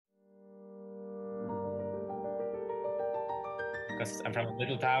because I'm from a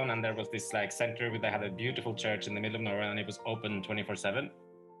little town, and there was this like center they had a beautiful church in the middle of nowhere, and it was open 24/7.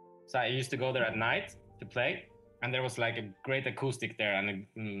 So I used to go there at night to play, and there was like a great acoustic there and a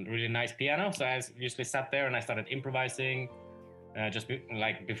really nice piano. So I usually sat there and I started improvising.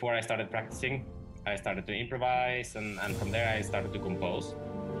 Before I started practicing, I started to improvise, and from there I started to compose.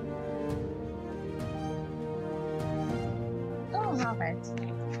 Oh, Håvard.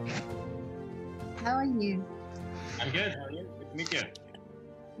 How are you? I'm good. How are you? Good to meet you.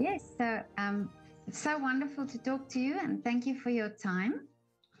 Yes, so it's so wonderful to talk to you, and thank you for your time.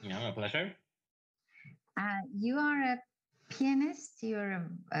 Yeah, my pleasure. You are a pianist, you're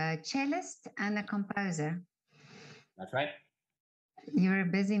a cellist, and a composer. That's right. You're a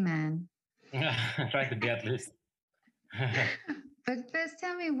busy man. I try to be at least. But first,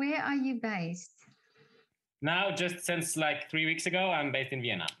 tell me, where are you based? Now, just since like 3 weeks ago, I'm based in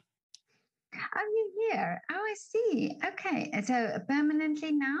Vienna. Are you here? Oh, I see. Okay, so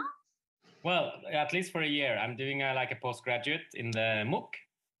permanently now? Well, at least for a year. I'm doing like a postgraduate in the MOOC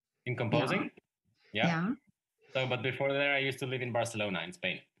in composing. Yeah. So, but before there, I used to live in Barcelona in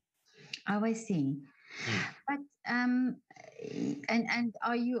Spain. Oh, I see. But and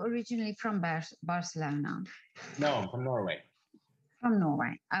are you originally from Barcelona? No, I'm from Norway. From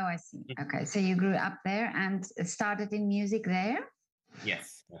Norway. Oh, I see. Okay, so you grew up there and started in music there?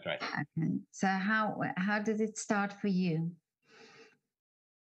 Yes, that's right. Okay. So how did it start for you?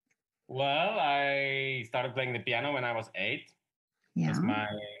 Well, I started playing the piano when I was 8. Yeah. Because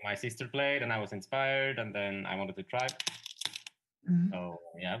my sister played and I was inspired, and then I wanted to try. So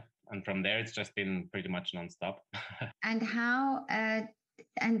yeah, and from there it's just been pretty much nonstop. And how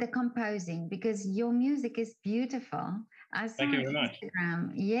and the composing, because your music is beautiful. I saw Thank you on very much.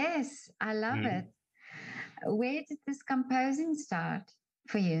 Instagram. Yes, I love it. Where did this composing start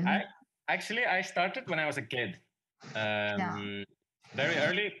for you? I started when I was a kid, very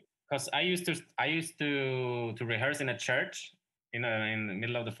early, because I used to rehearse in a church in the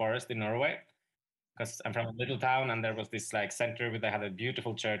middle of the forest in Norway, because I'm from a little town, and there was this like center they had a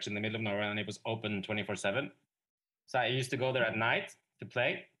beautiful church in the middle of nowhere, and it was open 24/7. So I used to go there at night to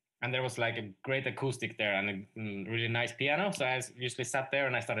play, and there was like a great acoustic there and a really nice piano. So I usually sat there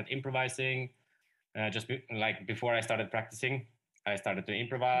and I started improvising. Before I started practicing, I started to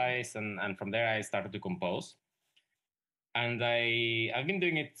improvise, and from there I started to compose. And I've been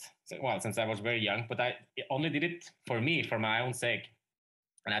doing it since I was very young, but I only did it for me, for my own sake.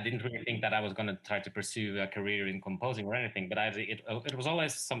 And I didn't really think that I was going to try to pursue a career in composing or anything. But it was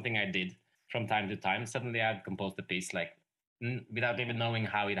always something I did from time to time. Suddenly I'd composed a piece without even knowing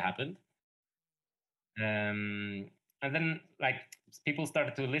how it happened. And then like people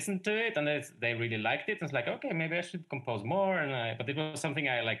started to listen to it, and they really liked it. And it's like, okay, maybe I should compose more. But it was something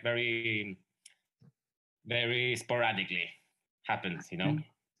I like very, very sporadically happened, you know.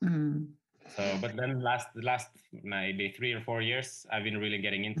 So, but then the last maybe 3 or 4 years, I've been really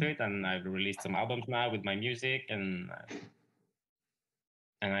getting into it, and I've released some albums now with my music, and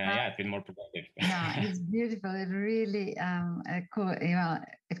it's been more productive. Yeah, it's beautiful. It really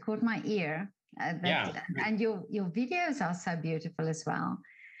it caught my ear. And your videos are so beautiful as well.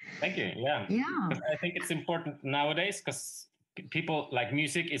 Thank you. Yeah. I think it's important nowadays, because people like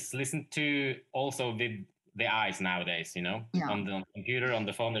music is listened to also with the eyes nowadays, you know, on the computer, on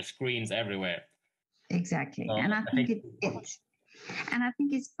the phone, there's screens everywhere. Exactly. So and I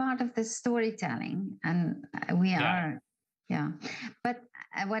think it's part of the storytelling, and we are. Yeah. But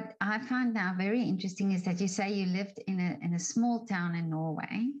what I find now very interesting is that you say you lived in a small town in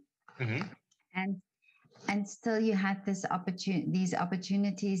Norway, and still you had these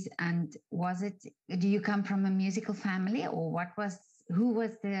opportunities. And do you come from a musical family, or who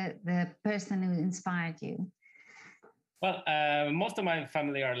was the person who inspired you? Well, most of my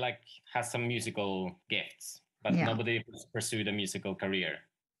family has some musical gifts, but nobody pursued a musical career.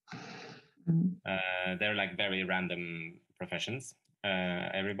 They're like very random professions.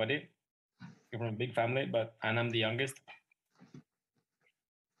 Everybody from a big family, and I'm the youngest.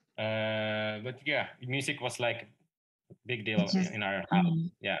 But yeah, music was like a big deal in our house.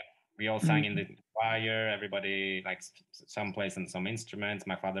 Yeah, we all sang in the choir. Everybody some plays on some instruments.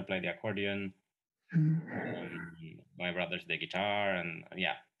 My father played the accordion. My brother's the guitar, and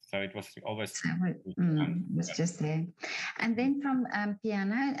so it was always it was just there. And then from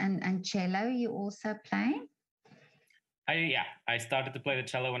piano and cello, you also play? I started to play the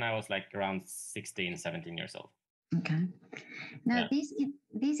cello when I was like around 16, 17 years old. Okay. Now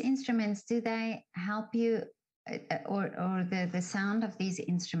these instruments, do they help you, or the sound of these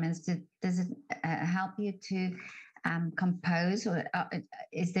instruments, does it help you to compose, or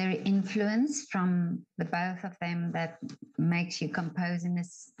is there influence from the both of them that makes you compose in a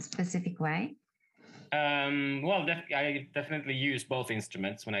specific way? Well, I definitely use both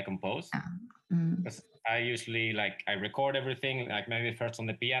instruments when I compose. Because I usually I record everything, like maybe first on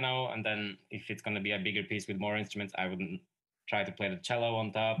the piano, and then if it's going to be a bigger piece with more instruments, I would try to play the cello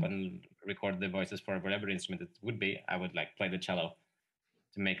on top and record the voices for whatever instrument it would be. I would play the cello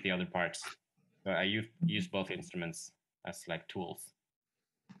to make the other parts. So I use both instruments as tools.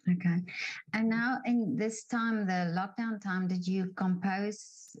 Okay. And now in this time, the lockdown time, did you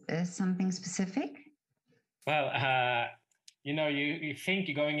compose something specific? Well, you think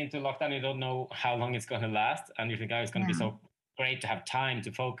you're going into lockdown, you don't know how long it's going to last. And you think, it's going to be so great to have time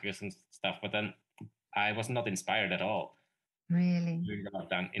to focus and stuff. But then I was not inspired at all. Really? During the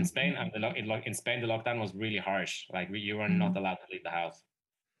lockdown. In Spain, in Spain, the lockdown was really harsh. You were not allowed to leave the house.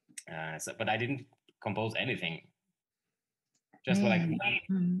 But I didn't compose anything. Just when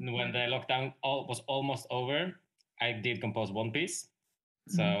the lockdown was almost over, I did compose one piece.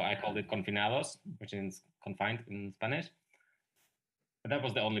 So I called it Confinados, which is confined in Spanish. But that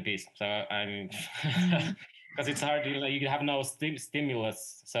was the only piece. So I mean, because it's hard, you have no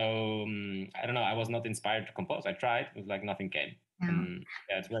stimulus. So I don't know. I was not inspired to compose. I tried. It was nothing came.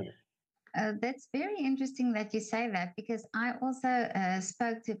 It's really. That's very interesting that you say that, because I also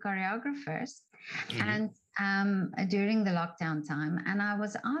spoke to choreographers and during the lockdown time, and I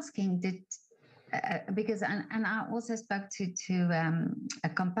was asking, because and I also spoke to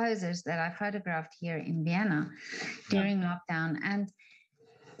composers that I photographed here in Vienna during lockdown, and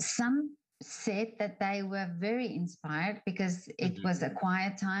some said that they were very inspired because it was a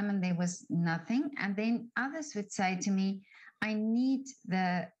quiet time and there was nothing, and then others would say to me, I need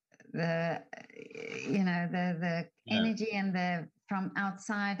the energy and the from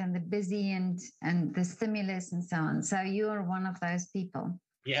outside and the busy and the stimulus and so on. So you are one of those people.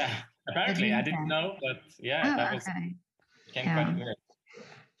 Yeah, apparently I didn't know, but that was quite good.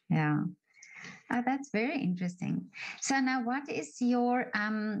 Yeah. Oh, that's very interesting. So now, what is your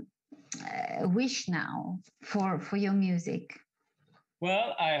wish now for your music?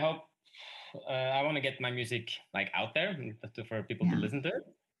 Well, I hope I want to get my music out there for people to listen to it.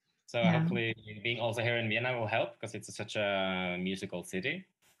 So hopefully being also here in Vienna will help, because it's such a musical city.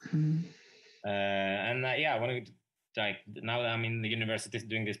 And I want to now that I'm in the university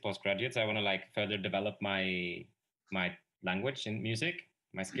doing this postgraduate, so I want to further develop my language in music,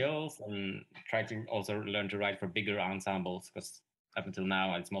 my skills, and try to also learn to write for bigger ensembles, because up until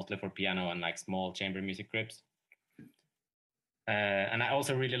now it's mostly for piano and small chamber music groups. And I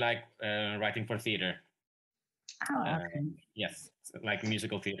also really like writing for theater. Oh, okay. Yes,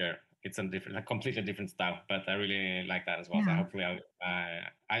 musical theater. It's a completely different style, but I really like that as well. So hopefully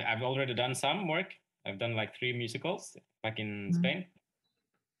I've already done some work. I've done 3 musicals back in Spain.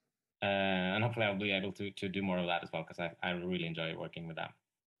 And hopefully I'll be able to do more of that as well, because I really enjoy working with that.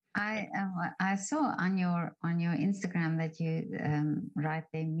 I saw on your Instagram that you write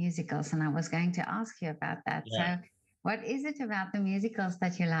the musicals, and I was going to ask you about that. Yeah. So what is it about the musicals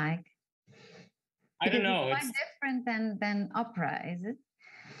that you like? I don't know. It's quite different than opera, is it?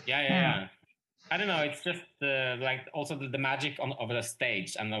 Yeah. I don't know. It's just also the magic of a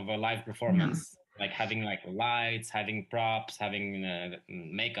stage and of a live performance. Having lights, having props, having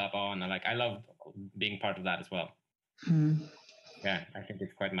makeup on. I love being part of that as well. Yeah, I think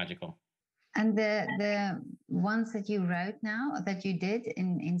it's quite magical. And the ones that you wrote now, that you did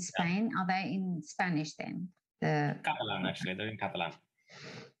in Spain, are they in Spanish then? Catalan, actually. They're in Catalan.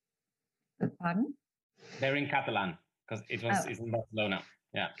 Pardon? They're in Catalan, because it's in Barcelona.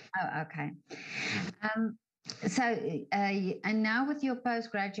 Yeah. Oh, okay. So, and now with your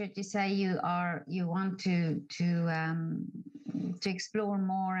postgraduate, you say you want to explore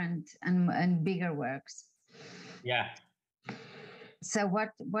more and bigger works. Yeah. So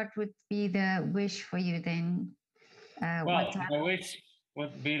what would be the wish for you then? Well, the wish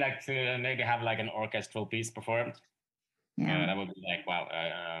would be to maybe have an orchestral piece performed. Yeah. That would be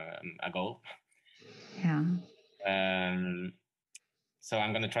a goal. Yeah. So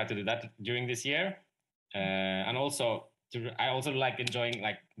I'm going to try to do that during this year. And also I also like enjoying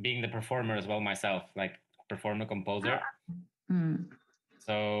being the performer as well myself, performer composer.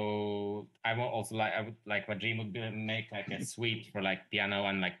 So I will also I would my dream would be to make a suite for piano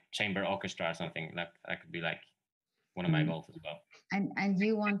and chamber orchestra or something. That could be one of my goals as well. And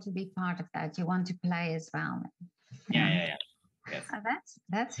you want to be part of that? You want to play as well? Yeah. Yes. Oh,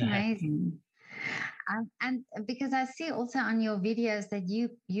 that's amazing. And because I see also on your videos that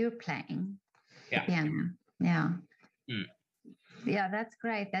you're playing the piano. Yeah. Yeah, that's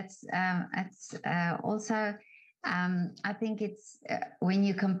great. That's also I think it's when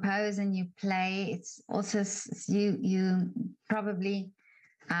you compose and you play, it's also you probably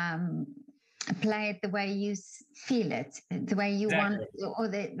play it the way you feel it, the way you want, or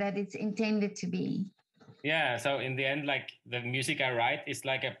that it's intended to be. Yeah. So in the end, like the music I write is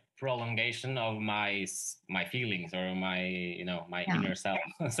like a prolongation of my feelings or my my inner self.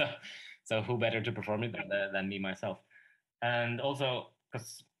 So who better to perform it than me myself? And also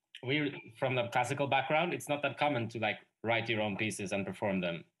because we're from the classical background, it's not that common to like write your own pieces and perform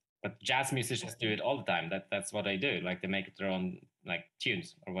them. But jazz musicians do it all the time. That's what they do. Like they make their own like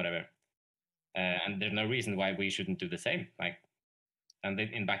tunes or whatever. And there's no reason why we shouldn't do the same. Like,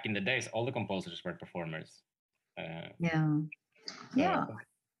 and back in the days, all the composers were performers. Yeah.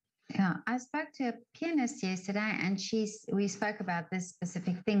 I spoke to a pianist yesterday, and we spoke about this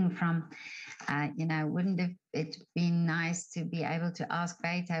specific thing from, wouldn't it been nice to be able to ask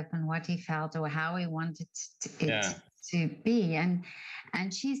Beethoven what he felt or how he wanted it to be?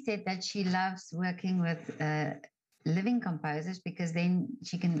 And she said that she loves working with living composers because then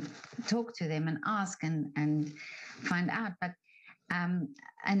she can talk to them and ask and find out. But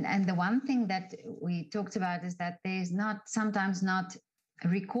and the one thing that we talked about is that there's sometimes not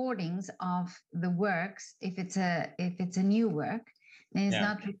recordings of the works if it's a new work. There's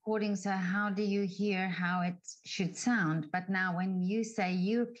not recordings. So how do you hear how it should sound? But now when you say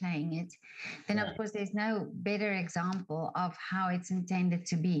you're playing it, then of course there's no better example of how it's intended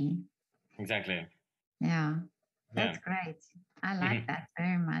to be. Exactly. That's great. I like that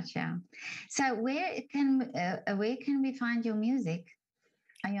very much. So where can we find your music?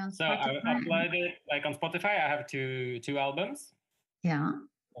 Are you on Spotify? So I uploaded like on Spotify. I have two albums.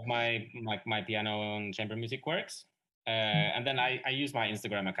 Of my piano and chamber music works, and then I use my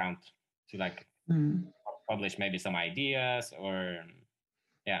Instagram account to like publish maybe some ideas or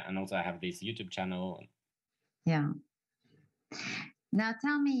and also I have this YouTube channel. Now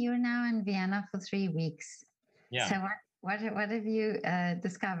tell me, you're now in Vienna for 3 weeks. So what have you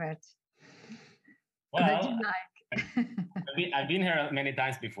discovered? Well, that you like? I've been here many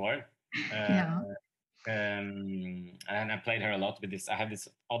times before. And I played her a lot with this. I have this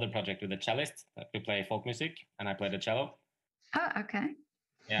other project with a cellist to play folk music, and I play the cello. Oh, okay.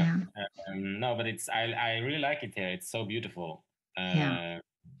 No, but I really like it here. It's so beautiful. And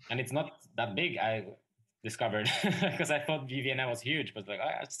it's not that big. I discovered because I thought Vienna was huge, but like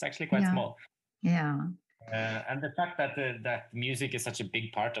it's actually quite small. And the fact that that music is such a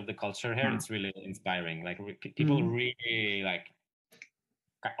big part of the culture here, it's really inspiring. Like people really like.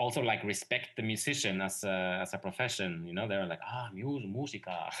 Also like respect the musician as a profession, they're like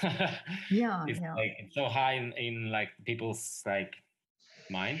musica. It's so high in like people's like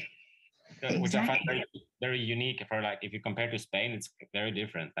mind, which I find very, very unique. For like if you compare to Spain, it's very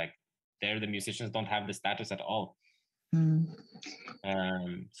different. Like there the musicians don't have the status at all.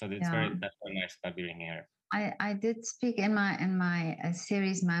 So that's very nice about being here. I did speak in my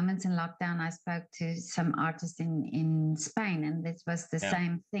series Moments in Lockdown. I spoke to some artists in Spain, and this was the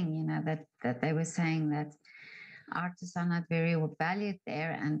same thing, that they were saying that artists are not very valued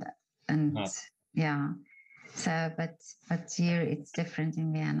there, and so but here it's different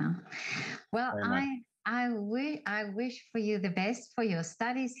in Vienna. Well, I wish for you the best for your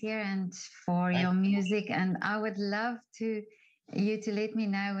studies here and for your music, and I would love you to let me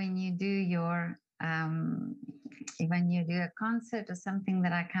know when you do your when you do a concert or something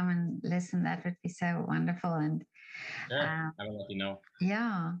that I come and listen. That would be so wonderful. And I will let you know.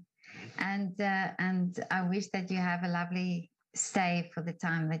 And I wish that you have a lovely stay for the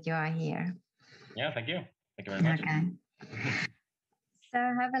time that you are here. Thank you very much. Okay. So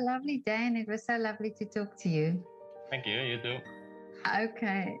have a lovely day, and it was so lovely to talk to you. Thank you. You too.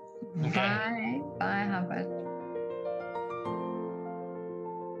 Okay. Bye, Håvard.